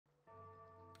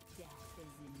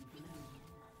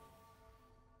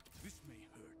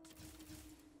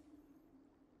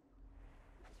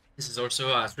This is also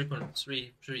a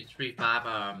 3.335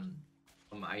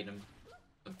 item.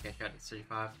 Cash out at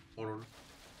 35 total.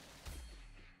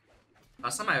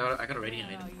 Last time I got a rating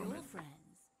item from it.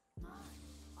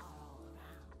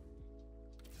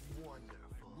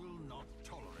 Wonderful. Will not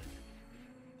tolerate it.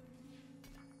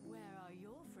 Where are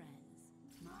your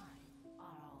friends? Mine are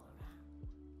all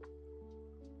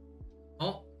around.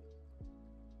 Oh.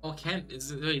 Oh, Chem.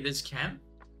 Wait, this Chem?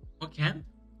 Oh, Chem?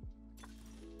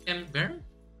 Chem-baron?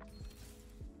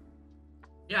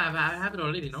 Yeah, I have it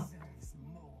already, no?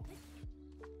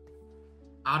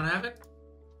 I don't have it?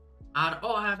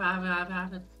 Oh, I have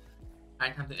it.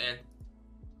 Alright, time to end.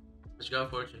 Let's go,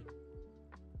 Fortune.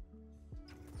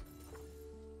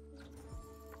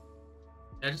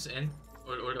 Yeah, just end.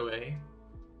 Or the way.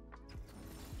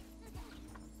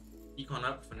 Econ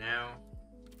up for now.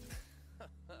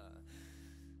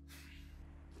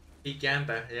 Big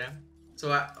Gamba, yeah.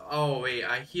 So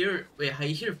I hear 4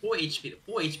 HP.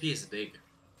 4 HP is big.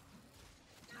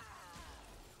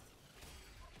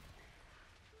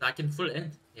 So I can full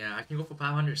end. Yeah, I can go for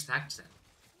 500 stacks then.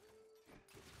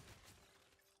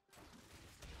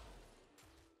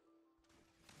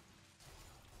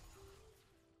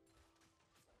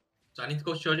 So I need to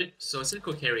go charge it. So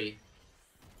Silco carry.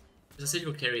 It's a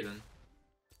Silco carry then.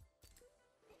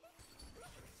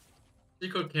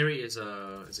 Silco carry is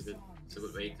a good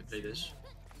way to play this.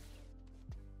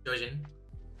 Judging.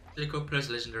 Silco plus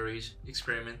legendaries.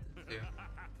 Experiment. Yeah.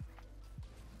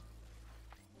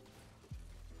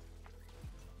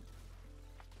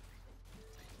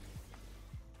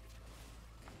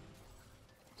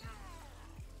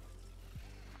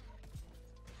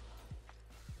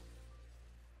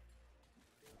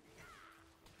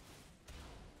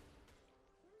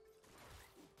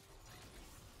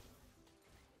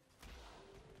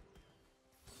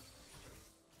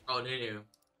 Oh, no.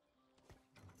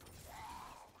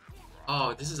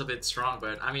 Oh, this is a bit strong,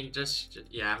 but I mean,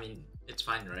 yeah, I mean, it's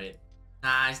fine, right?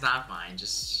 Nah, it's not fine.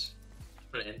 Just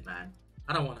put it in, man.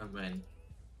 I don't want to win.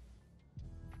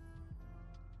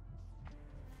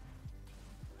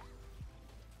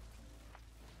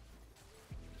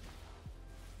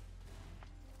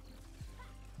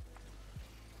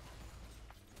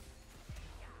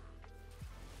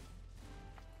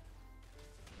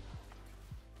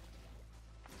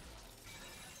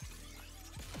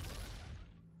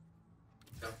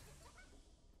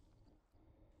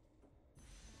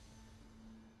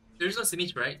 There's no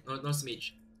Simic, right? No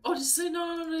Simic. Oh, just say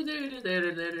no, there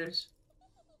it is.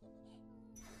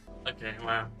 Okay,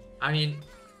 wow. I mean,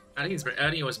 I think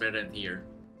it was better than here.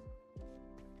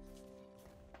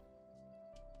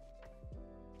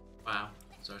 Wow,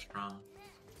 so strong.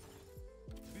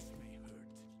 This may hurt.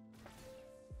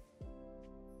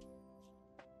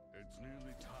 It's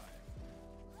nearly time.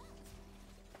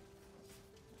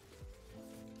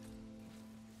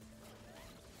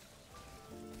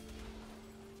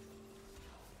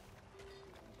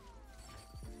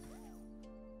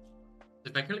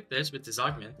 If I click this with this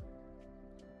augment,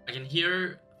 I can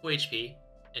hear 4 HP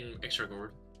and extra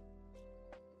gold.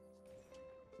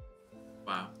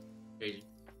 Wow, crazy.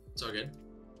 So good.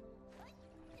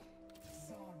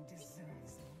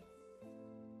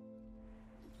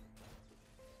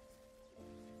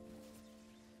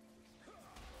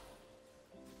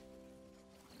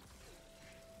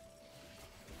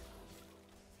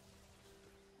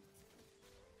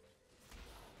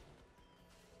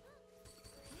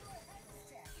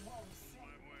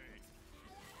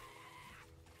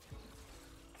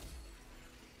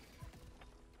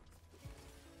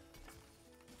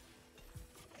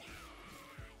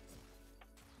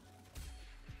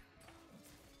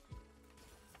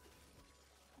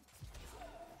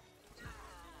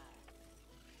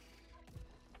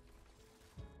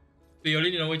 Do you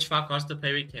already know which 5 cost to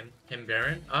play with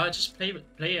Chem-baron? Just play I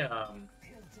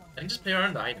think just play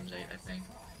around the items. I think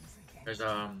because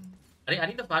I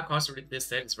think the 5 cost of this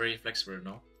set is very flexible,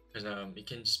 no? Because you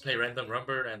can just play random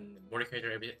rumber and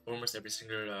Mordecaitor almost every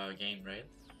single game, right?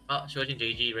 Oh, Shojin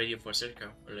JG ready for Circo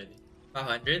already.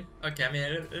 500. Okay, I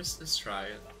mean let's try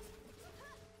it.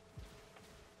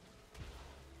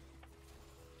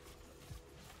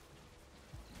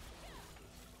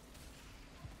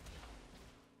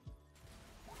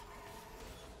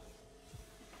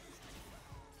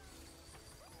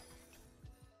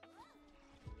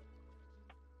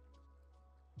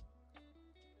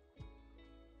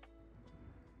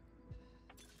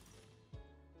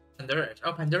 Pandora.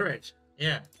 Oh, Pandora.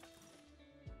 Yeah.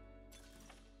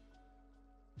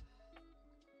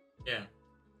 Yeah.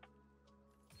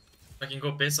 I can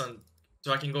go based on.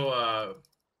 So I can go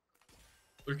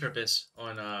Ultra Biz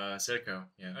on Circo.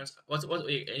 Yeah. What?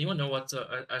 Wait, anyone know what's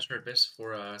Ultra Biz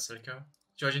for Circo?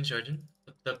 Charging.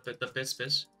 The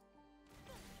Biz.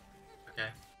 Okay.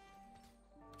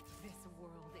 This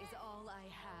world is all I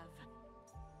have.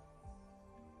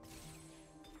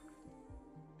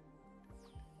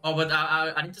 Oh, but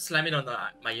I need to slam it on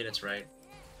my units, right?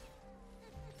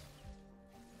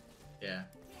 Yeah.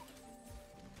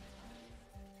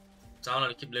 So I don't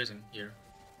want to keep losing here.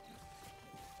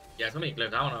 Yeah, so many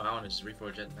glyphs. I want to just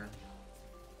reforge it, man.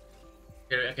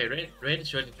 Okay, raid,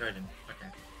 charging.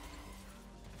 Okay.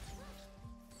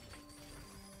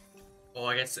 Oh,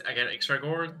 I get extra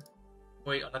gold.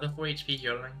 Wait, another 4 HP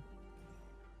healing.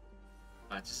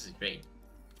 Oh, this is great.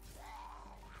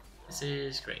 This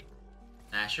is great.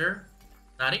 Asher?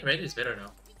 No, I think raid is better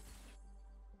now.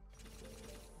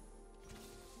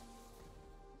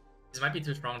 This might be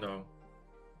too strong though.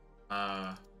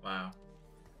 Wow.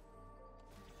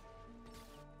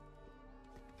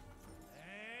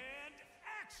 And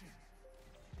action.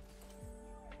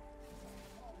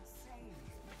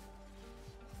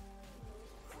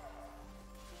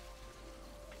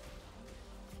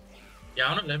 Yeah, I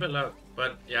wanna level up,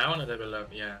 but yeah, I wanna level up.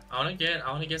 Yeah, I wanna get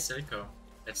Silico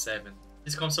at 7.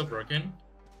 This comes so broken.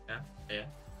 Yeah.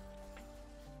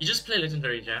 You just play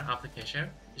legendary Jet after Kesha.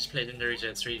 Just play legendary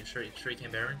Jet 3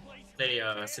 Chem-barons. Play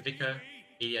Civica,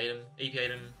 AP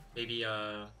item, maybe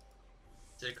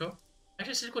Silico.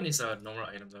 Actually, Silico needs a normal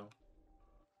item though.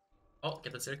 Oh,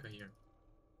 get the Silico here.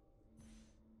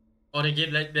 Oh, they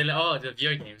the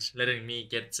VR games letting me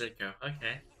get Silico.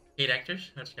 Okay, 8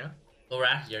 actors. Let's go. No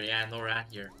rat here, yeah, no rat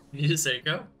here. You need a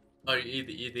Silico? Oh, you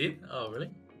did? Oh,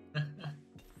 really?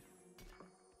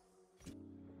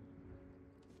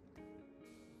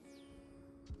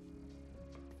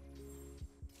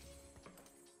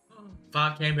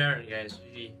 Five Chem-barons, guys.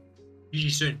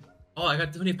 GG soon. Oh, I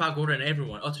got 25 gold on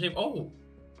everyone. Oh,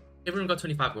 everyone got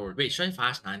 25 gold. Wait, should I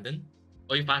fast 9 then?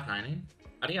 Oh, you fast 9?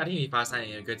 I think you fast 9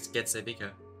 and get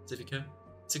Civica.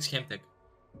 6 Chemtech.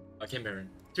 Chem-baron.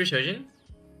 3 surgeon?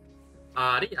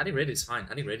 I think red is fine.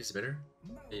 I think red is better.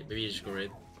 Maybe you just go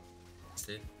red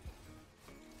instead.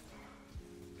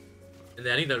 And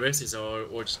then I think the rest is or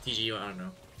just TG, I don't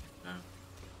know.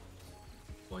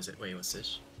 What is it? Wait, what's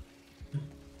this?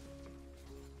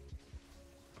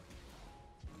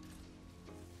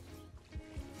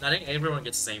 I think everyone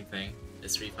gets the same thing.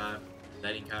 It's 3-5.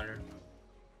 Lighting counter.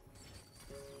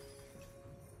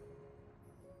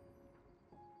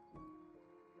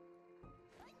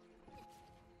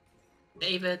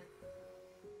 David!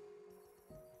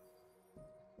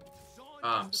 Oh,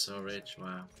 I'm so rich.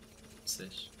 Wow. What's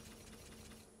this?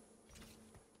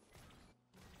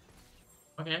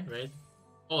 Okay, right.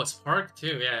 Oh, Spark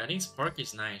too. Yeah, I think Spark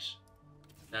is nice.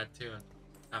 That too.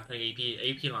 I'm playing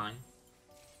AP line.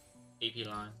 AP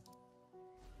line.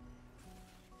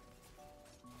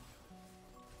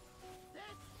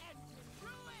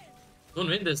 Don't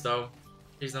win this though.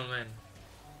 Please don't win.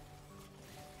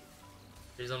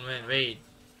 Please don't win. Wait,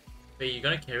 you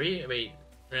gonna carry? Wait,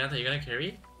 Renata, you gonna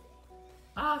carry?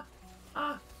 Ah!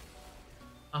 Oh.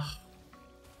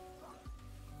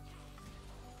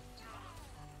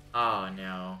 Oh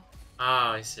no.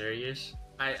 Oh, serious?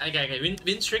 Okay.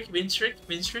 Win streak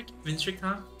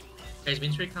time. Guys,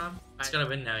 win streak time. It's gotta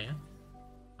win now, yeah?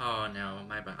 Oh no,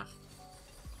 my bad.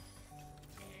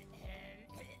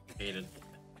 Hate it.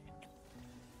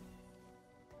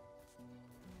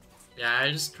 Yeah,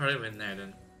 I just try to win there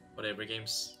then. Whatever,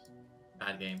 game's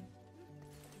bad game.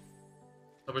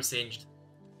 Oversinged.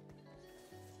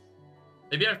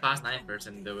 Maybe our fast 9 first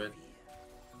and do it.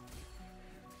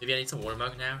 Maybe I need some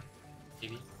Warmog now.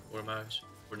 Maybe Warmogs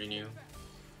for the new.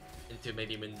 Into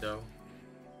maybe window.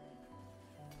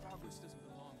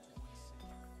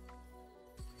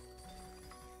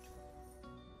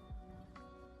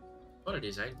 What it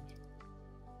is, right?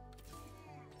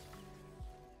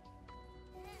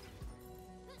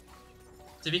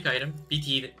 Civic item,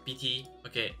 BT,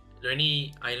 okay. Learn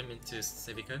any item into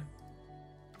Civica.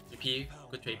 BP,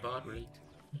 good trade bot, really.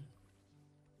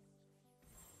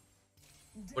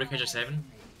 What catcher 7?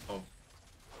 Oh.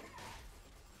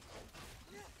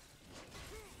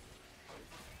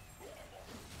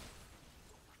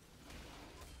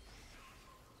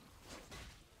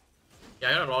 Yeah,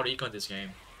 I got a lot of econ this game.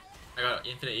 I got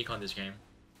infinite econ this game.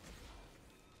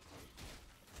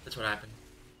 That's what happened.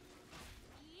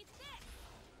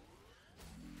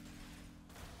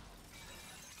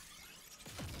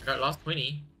 I got lost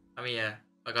 20. I mean, yeah,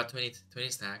 I got 20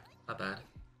 stack. Not bad.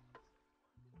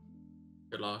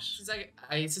 Good loss.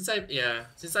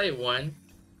 Since I won.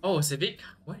 Oh, Civic.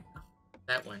 What?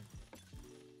 That one.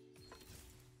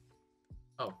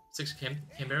 Oh, 6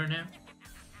 Chem-baron now?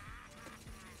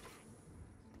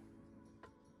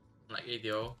 Like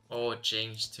ADO. Oh,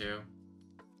 Jinx too.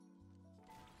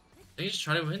 I think you just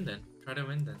try to win then. Try to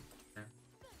win then. Yeah.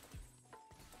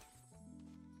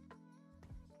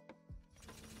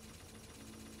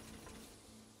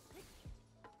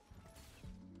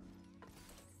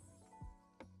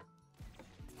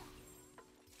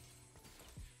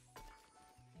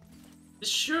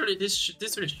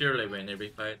 This will surely win every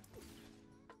fight.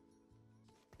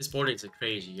 This board is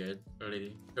crazy good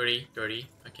already. 30, 30.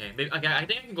 Okay, maybe okay. I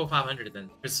think I can go 500 then,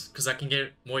 because I can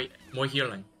get more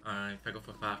healing. If I go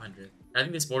for 500, I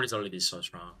think this board is already so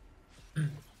strong.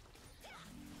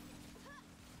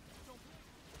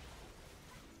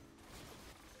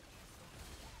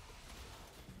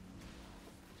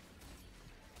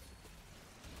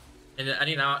 And I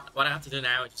think now what I have to do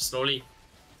now is slowly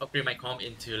upgrade my comp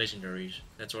into legendaries.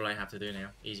 That's all I have to do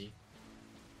now. Easy.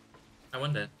 I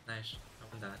won that. Nice. I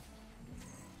won that.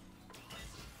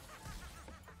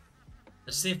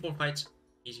 Let's see 4 fights.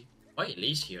 Easy. Oh, at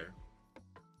least here.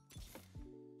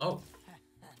 Oh.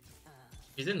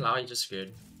 He didn't allow, he just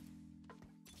good.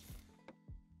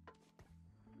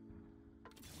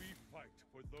 We fight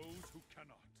for those who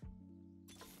cannot.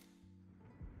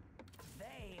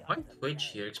 Quite Twitch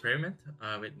here. Experiment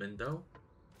with window.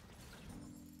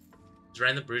 It's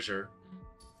random bruiser.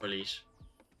 Police.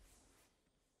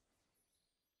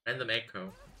 Random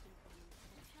echo.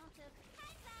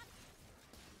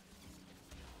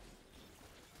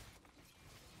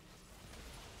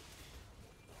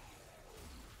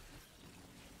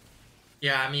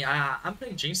 Yeah, I mean, I'm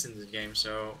playing Jinx in this game,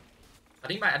 so I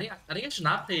think I should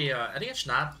not play. I think I should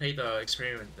not play the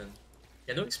experiment then.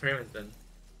 Yeah, no experiment then.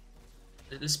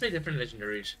 Let's play different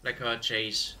legendaries, like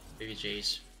Jace, maybe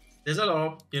Jace. There's a lot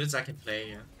of units I can play.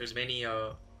 Yeah, there's many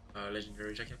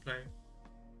legendaries I can play.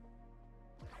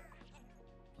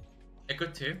 Echo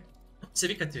 2,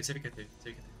 Civica 2, Civica 2, Civica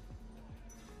 2.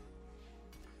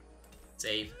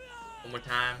 Save. One more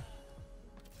time.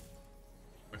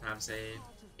 One more time, save.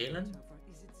 Caitlyn?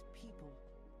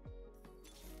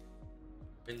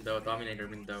 Window, Dominator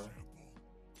window.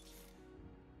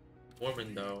 More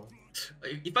window.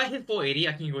 If I hit 480,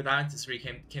 I can go down to 3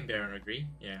 Chem-baron, agree?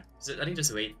 Yeah. So I think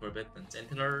just wait for a bit. And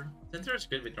Sentinel is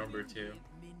good with number 2.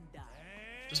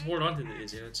 Just hold on to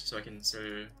these units so I can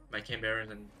serve my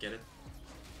Chem-barons and get it.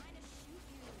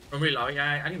 Rumble Law,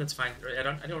 yeah, I think that's fine. I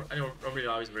don't Rumble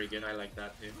Law is very good. I like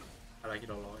that too. I like it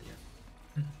a lot,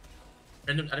 yeah.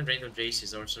 I think random Jace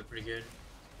is also pretty good.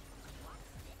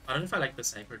 I don't know if I like the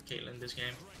sniper Caitlyn this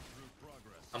game.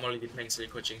 I'm already playing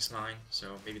Silico Jinx line,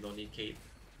 so maybe don't need Kate.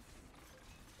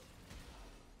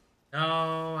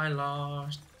 No, I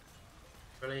lost.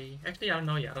 Really? Actually, I don't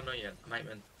know yet. I might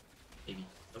win. Maybe.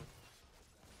 Nope.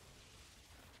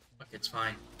 Okay, it's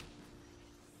fine.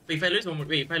 But if I lose one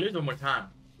more time,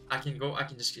 I can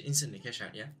just instantly cash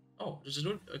out, yeah? Oh, just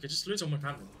lose one more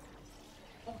time then.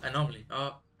 Oh, anomaly.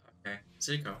 Oh, okay.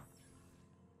 Silico.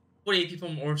 40 AP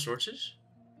from ore sources?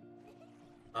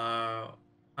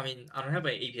 I mean, I don't have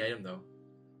an AP item though.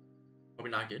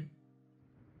 Probably not good.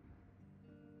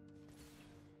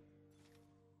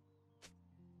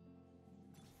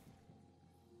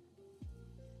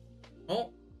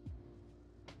 Oh.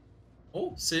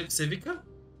 Oh, Civica?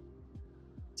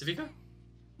 Civica?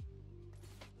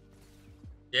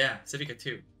 Yeah, Civica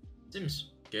 2.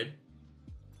 Seems good.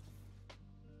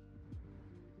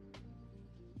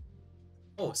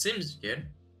 Oh, seems good.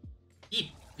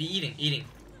 Eat. Be eating.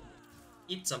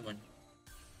 Eat someone.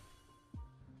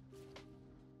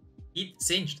 Eat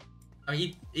Singed. I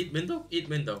mean, eat window? Eat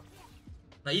window.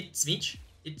 Now eat Smeech.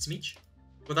 Eat Smeech.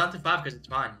 Go down to 5 because it's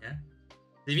fine, yeah?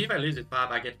 Even if I lose at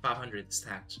 5, I get 500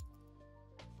 stacks.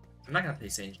 I'm not gonna play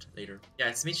Singed later. Yeah,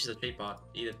 Smeech is a trade bot.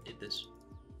 Eat this.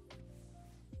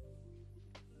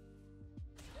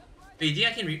 Wait, do you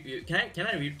think I can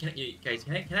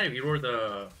I reroll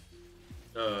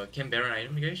the Chem-baron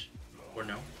item, guys? Or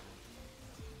no?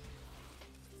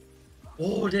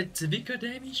 Oh, that Civica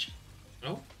damage?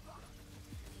 No?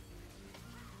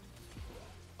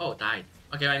 Oh, died.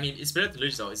 Okay, I mean it's better to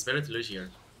lose though. It's better to lose here.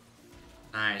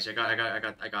 Nice. I got it. I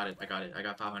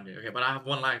got 500. Okay, but I have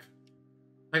 1 life.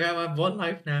 I have 1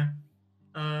 life now.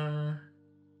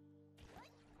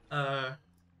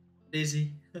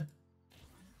 Dizzy.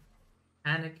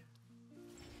 Panic.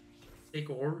 Take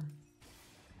orb.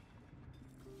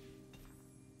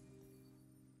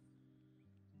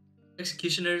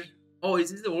 Executioner. Oh,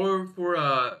 is this the order for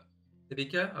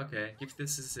Civica? Okay, give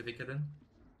this to Civica then.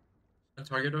 And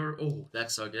target order. Oh,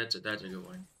 that's a good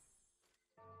one.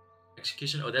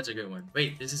 Execution. Oh, that's a good one.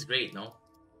 Wait, this is great. No,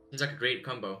 seems like a great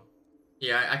combo.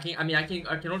 Yeah, I can. I mean, I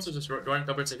can also just run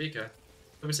double Civica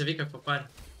for fun.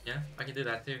 Yeah, I can do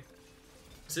that too.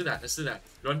 Let's do that. Let's do that.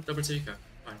 Run double Civica.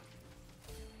 Fine.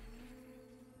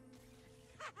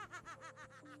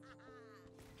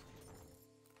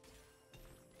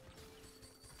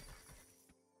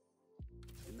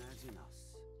 Imagine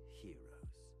us, heroes.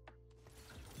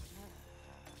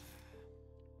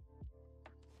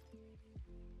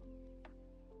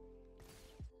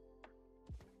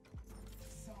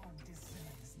 Zod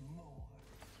deserves more.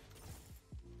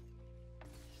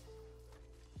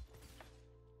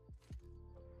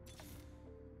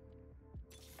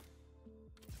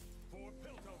 For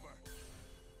Piltover.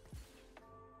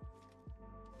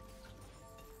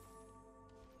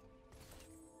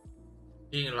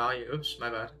 Being allowed. Oops, my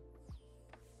bad.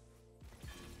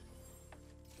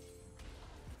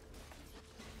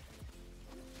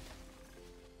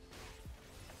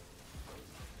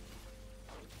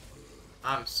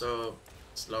 I'm so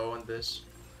slow on this.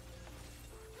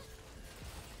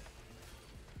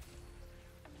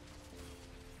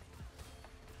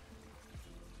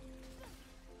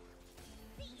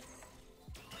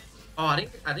 Oh, I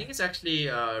think it's actually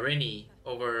Rainy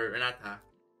over Renata.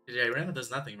 Yeah, Renata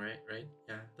does nothing, right? Right?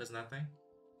 Yeah, does nothing.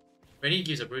 Rainy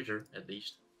gives a bruiser at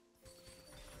least.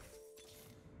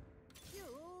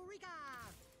 Eureka!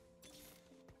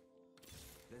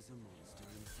 There's a monster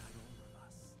inside all of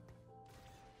us.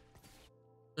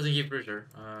 Doesn't give bruiser.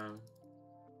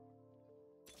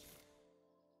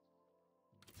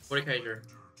 Mordekaiser.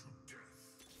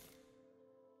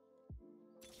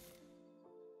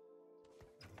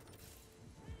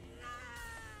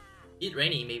 Eat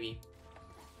Rainy maybe.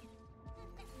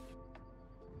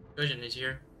 Gojin is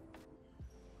here.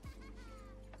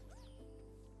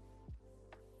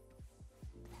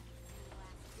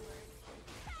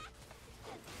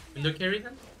 Window carry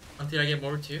then? Until I get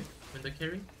more too? Window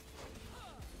carry?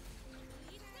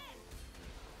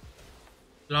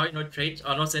 Allow no traits?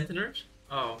 Oh, no sentinels?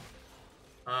 Oh.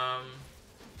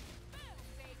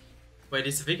 Wait,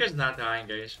 this figure's not dying,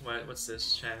 guys. What's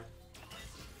this, champ?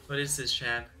 What is this,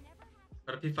 champ?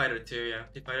 Got a P-Fighter too, yeah.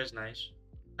 P-Fighter's nice.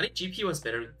 I think GP was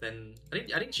better than... I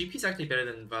think GP is actually better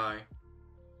than Vi.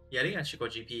 Yeah, I think I should go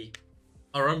GP.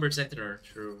 Oh, Rumble Sentinel,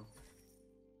 true.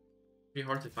 Pretty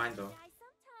hard to find though.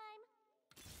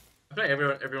 I feel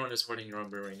like everyone is hoarding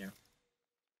Rumble right now.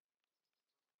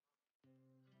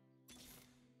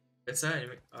 It's a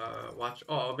watch.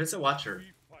 Oh, it's a watcher.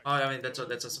 Oh, I mean that's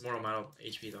a small amount of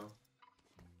HP though.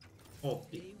 Oh,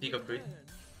 big upgrade.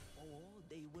 Or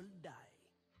they will die.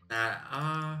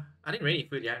 Nah, I think Rainy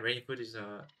Food. Yeah, Rainy Food is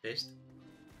best.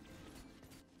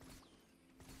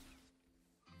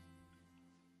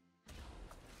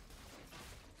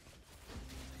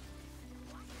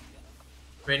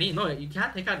 Rainy, no, you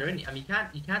can't take out Rainy. I mean,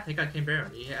 you can't take out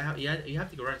Chem-barons. You have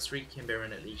to go run 3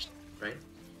 Chem-barons at least, right?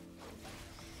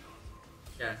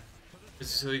 Yeah,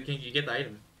 so you get the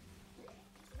item.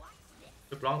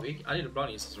 The Blanc weak. I need the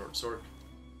Blanc is sword.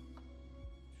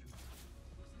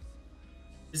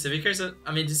 This Civica is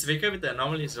I mean, this Civica with the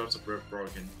anomaly is also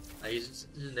broken. Like, it just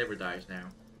never dies now.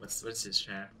 What's this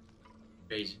champ?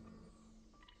 Crazy.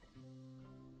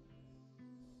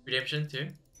 Redemption too.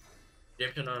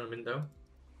 Redemption on a window.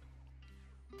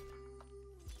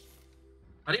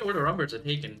 I think all the numbers are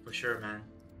taken for sure, man.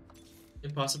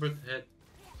 Impossible to hit.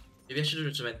 Maybe I should have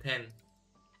just went 10,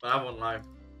 but I won't live.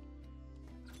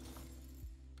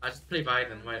 I just play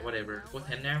Biden, whatever. Go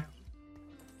 10 now.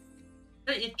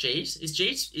 Can I eat Jace? Is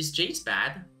Jace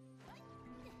bad?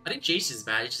 I think Jace is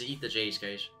bad. You just eat the Jace,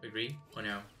 guys. Agree or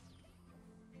no?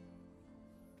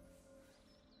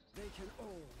 They can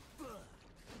all burn.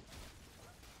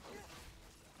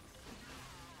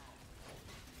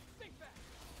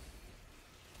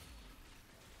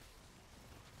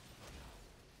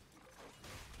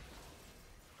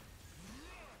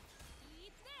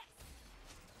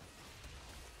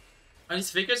 And his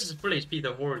figures is full HP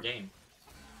the whole game.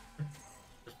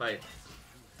 The fight.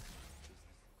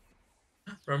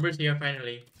 Rumber's here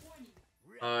finally.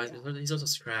 He's also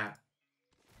scrap.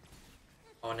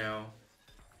 Oh no.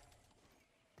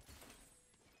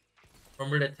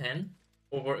 Rumber at 10?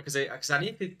 Over because I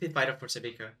need to fight up for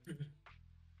Civica.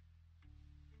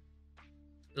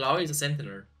 Lao is a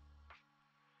sentinel.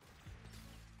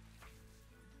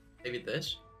 Maybe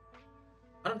this?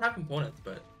 I don't have components,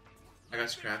 but I got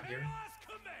scrap here.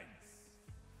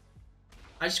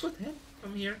 I just go 10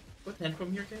 from here. Go 10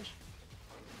 from here, guys.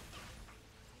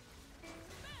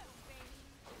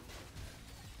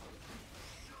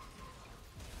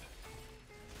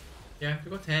 Yeah, we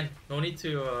go 10. No need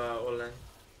to all in.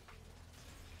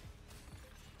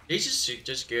 It's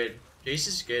just good. Jace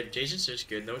is good. Jace is just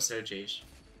good. No sir, Jace.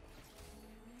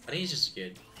 I think he's just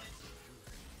good.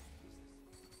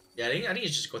 Yeah, I think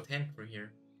it's just go 10 for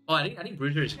here. Oh, I think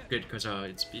Bruiser is good because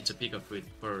it's a pick up food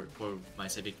for my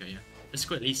Civica. Yeah, let's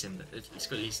go at least in. Let's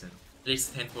go at least in. At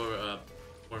least 10 for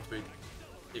more food.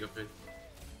 Pick up food.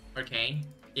 Arcane.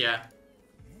 Yeah,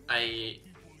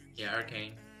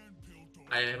 Arcane.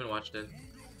 I haven't watched it.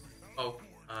 Oh,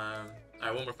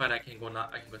 alright, one more fight. I can go 10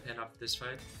 after this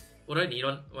fight. What do I need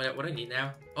on? What I need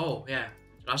now? Oh yeah,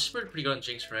 Lost is pretty good on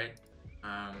Jinx, right?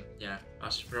 Yeah,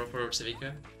 Lost for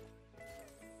Civica.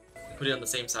 Put it on the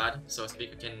same side so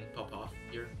Civica can pop off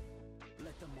here.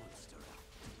 Let the monster out.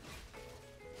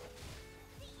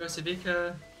 Go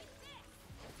Civica.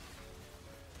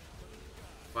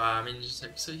 Wow, I mean, just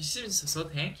like, so he seems so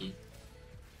tanky.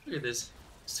 Look at this,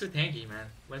 it's too tanky, man.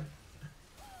 What?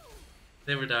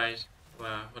 Never dies.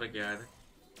 Wow, what a god.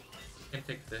 Can't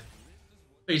take the.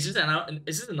 Wait, is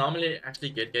this anomaly actually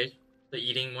good, guys? The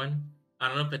eating one? I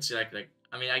don't know if it's like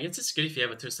I mean, I guess it's good if you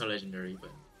have a 2-star legendary,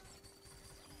 but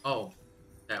oh,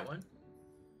 that one.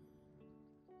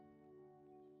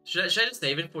 Should I just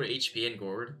save it for HP and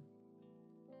gourd?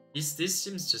 This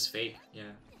seems just fake,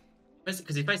 yeah.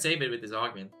 Because if I save it with this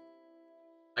augment,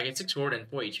 I get 6 gourd and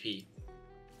 4 HP.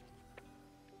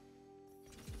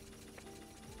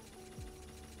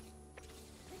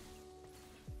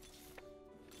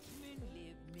 Men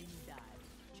live, men die.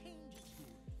 Change is good.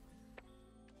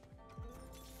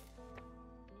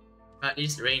 At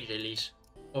least range, at least.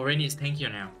 Oh, Rainy is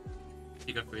tankier now.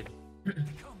 Big upgrade.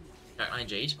 Backline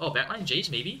Jade. Oh, backline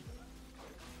Jade maybe?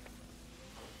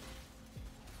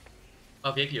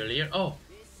 Oh, VIP earlier? Oh!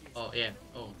 Oh, yeah.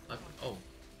 Oh, oh.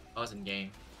 I was in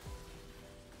game.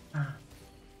 Oh,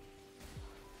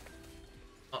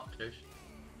 close.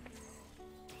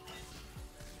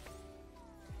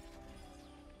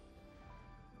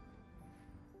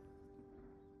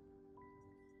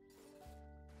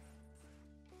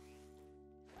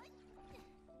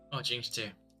 Oh, Jinx too.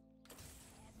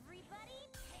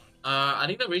 I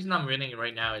think the reason I'm winning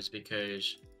right now is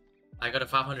because I got a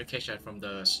 500 cash out from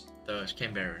the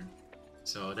Chem-baron,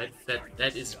 so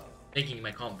that is making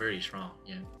my comp very strong.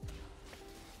 Yeah.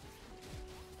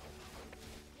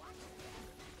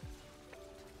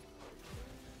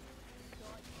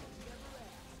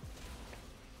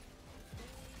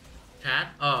 Cat?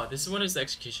 Oh, this one is the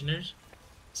executioners.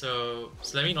 So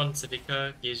slamming on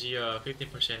Civica gives you a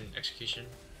 15% execution.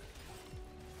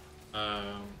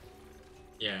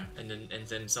 Yeah, and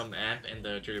then some amp and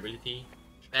the durability.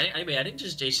 I think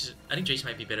Jace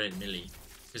might be better in melee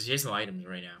because he has no items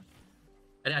right now.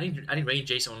 I think range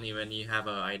Jace only when you have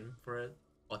an item for it,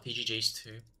 or TG Jace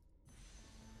too.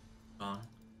 Gone.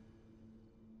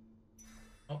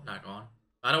 Oh, not gone.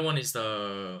 The other one is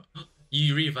the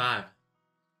you revive.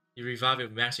 You revive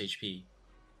with max HP.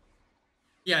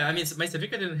 Yeah, I mean my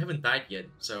Civica haven't died yet,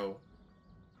 so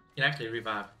you can actually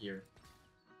revive here.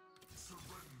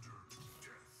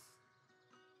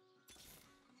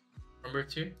 Number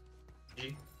 2,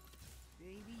 G.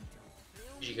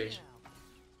 GG guys.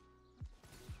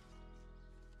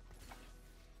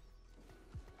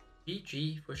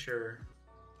 GG for sure.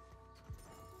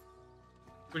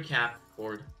 Good cap,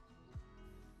 board.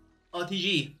 Oh,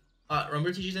 TG.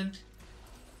 Remember TG then?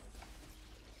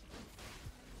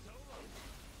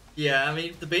 Yeah, I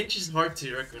mean, the bench is hard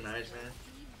to recognize, man.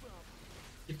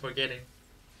 Keep forgetting.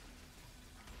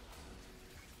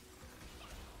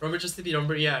 Rumber just to be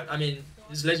Rumber, yeah. I mean,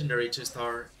 it's legendary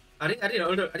 2-star. I think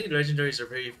legendaries are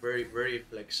very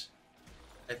flex.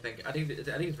 I think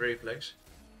it's very flex.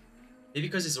 Maybe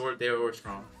because they're all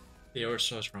strong. They are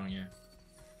so strong, yeah.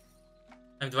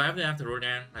 Do I have to roll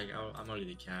down? Like I'm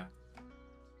already capped.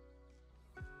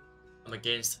 I'm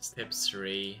against step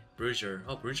 3. Bruiser.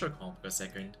 Oh, Bruiser comp got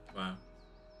second. Wow.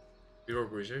 Zero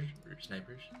Bruisers,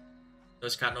 snipers. No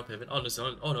Scat, no pivot. Oh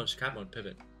no, Scat won't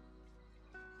pivot.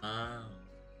 Oh.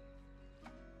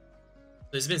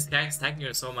 So it's been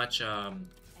stacking so much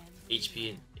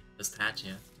HP in the stats,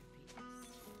 yeah.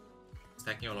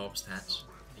 Stacking a lot of stats,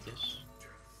 I guess.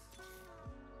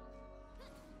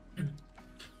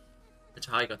 That's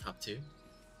how I got top 2.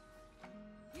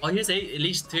 Oh, he has 8 at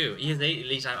least 2. He has 8 at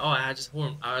least. Oh, I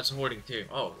was hoarding 2.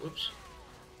 Oh, whoops.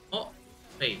 Oh,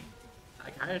 wait.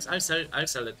 I'll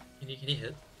sell it. Can you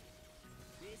hit?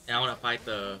 Yeah, I wanna fight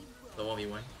the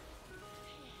 1v1.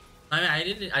 I mean, I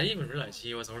didn't even realize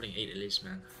he was holding 8 at least,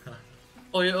 man.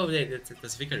 Oh yeah, the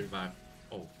speaker revive.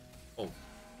 Oh.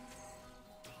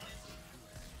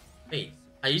 Wait,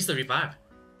 I used the revive.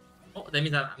 Oh, that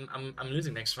means I'm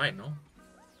losing next fight, no?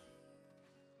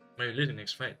 I'm losing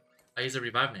next fight. I use the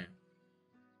revive now.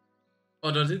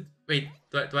 Oh, does it? Wait,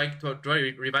 do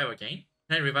I revive again?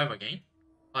 Can I revive again?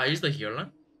 I use the healer.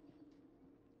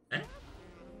 Eh?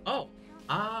 Oh.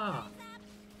 Ah.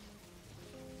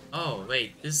 Oh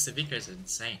wait, this Civica is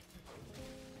insane.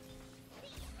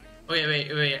 Okay,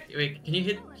 wait. Can you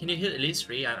hit at least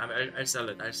 3? I sell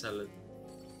it. I sell it.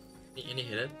 Can you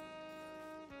hit it?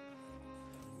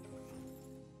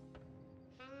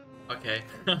 Okay.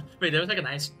 Wait, there was like a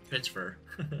nice transfer.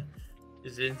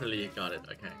 Instantly got it.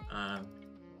 Okay.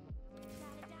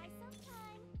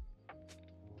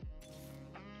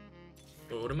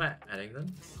 What am I adding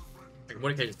then? Okay,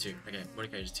 Mordecai is 2. Okay,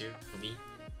 Mordecai is 2 for me.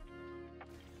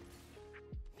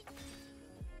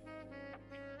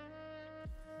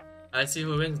 Let's see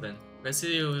who wins then. Let's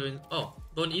see who wins. Oh,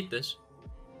 don't eat this.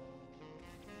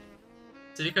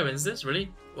 Civica wins this?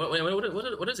 Really? What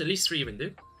does at least 3 even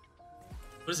do?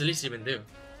 What does at least even do?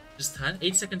 Just stun?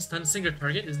 8 seconds stun single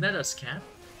target? Isn't that a scam?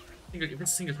 If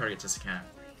it's single target, it's a scam.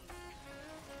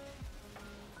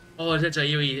 Oh, that's a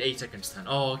AoE 8 seconds stun.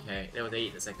 Oh, okay. That was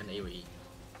 8 second AoE.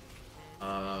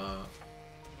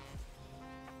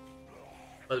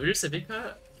 But with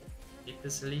Civica, eat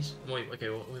this at least. Wait, okay,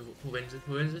 who wins it?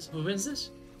 Who wins this? Who wins this?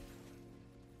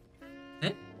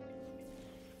 Eh?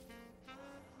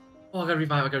 Oh, I got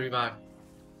revive, I got revive.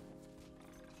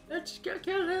 Let's go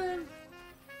kill him!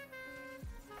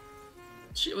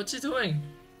 Shit, what's he doing?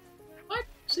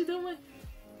 What's he doing?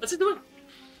 What's he doing?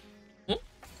 Huh?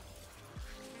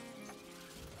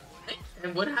 Hey,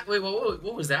 and what happened? Wait,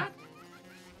 what was that?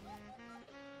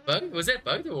 Bug? Was that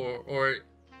bugged or?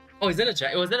 Oh, is that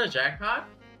a was that a jackpot?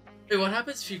 Wait, what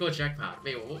happens if you go jackpot?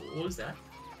 Wait, what was that?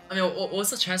 I mean, what's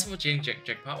the chance of getting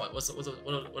jackpot? What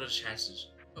are the chances?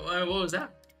 What was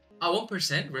that?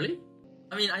 1%? Really?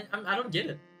 I mean, I don't get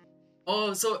it.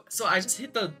 Oh, so I just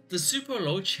hit the super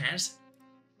low chance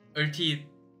ulti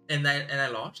and I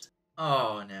lost.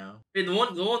 Oh no! Wait, the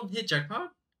one hit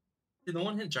jackpot? Did the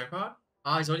one hit jackpot?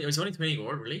 Ah, it's only 20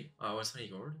 gold. Really? Oh, it was 20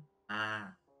 gold.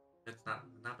 Ah, that's not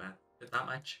bad. That's not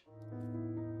much.